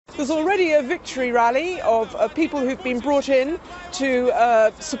There's already a victory rally of people who've been brought in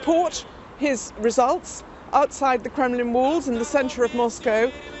to support his results outside the Kremlin walls in the centre of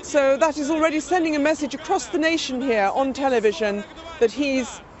Moscow. So that is already sending a message across the nation here on television that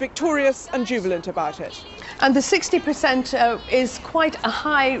he's victorious and jubilant about it. And the 60% is quite a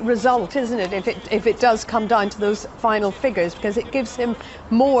high result, isn't it, if it does come down to those final figures, because it gives him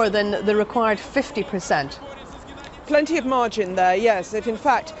more than the required 50%. Plenty of margin there, yes, if in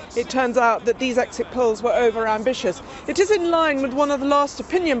fact it turns out that these exit polls were over-ambitious. It is in line with one of the last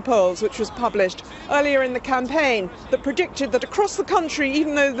opinion polls which was published earlier in the campaign that predicted that across the country,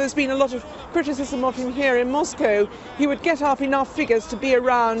 even though there's been a lot of criticism of him here in Moscow, he would get up enough figures to be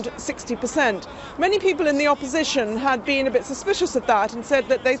around 60%. Many people in the opposition had been a bit suspicious of that and said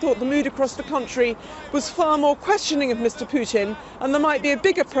that they thought the mood across the country was far more questioning of Mr. Putin and there might be a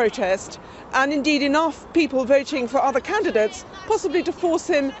bigger protest and indeed enough people voting for other candidates, possibly to force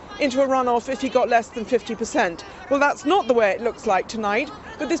him into a runoff if he got less than 50%. Well, that's not the way it looks like tonight,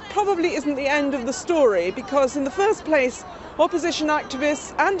 but this probably isn't the end of the story, because in the first place, opposition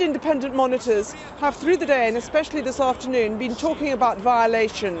activists and independent monitors have through the day, and especially this afternoon, been talking about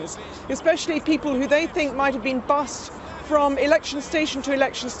violations, especially people who they think might have been bussed from election station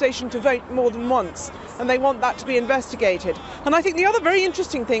to vote more than once, and they want that to be investigated. And I think the other very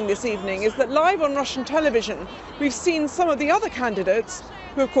interesting thing this evening is that live on Russian television we've seen some of the other candidates,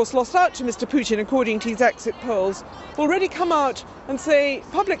 who of course lost out to Mr. Putin according to his exit polls, already come out and say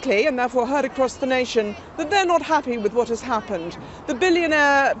publicly, and therefore heard across the nation, that they're not happy with what has happened. The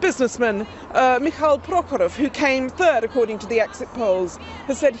billionaire businessman Mikhail Prokhorov, who came third according to the exit polls,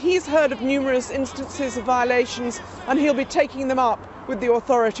 has said he's heard of numerous instances of violations and he'll be taking them up with the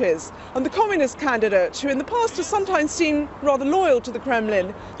authorities. And the communist candidate, who in the past has sometimes seemed rather loyal to the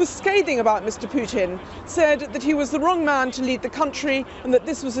Kremlin, was scathing about Mr. Putin, said that he was the wrong man to lead the country and that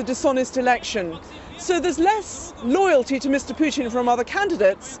this was a dishonest election. So there's less loyalty to Mr. Putin from other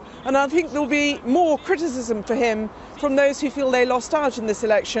candidates, and I think there'll be more criticism for him from those who feel they lost out in this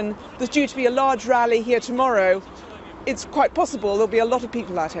election. There's due to be a large rally here tomorrow. It's quite possible there'll be a lot of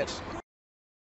people at it.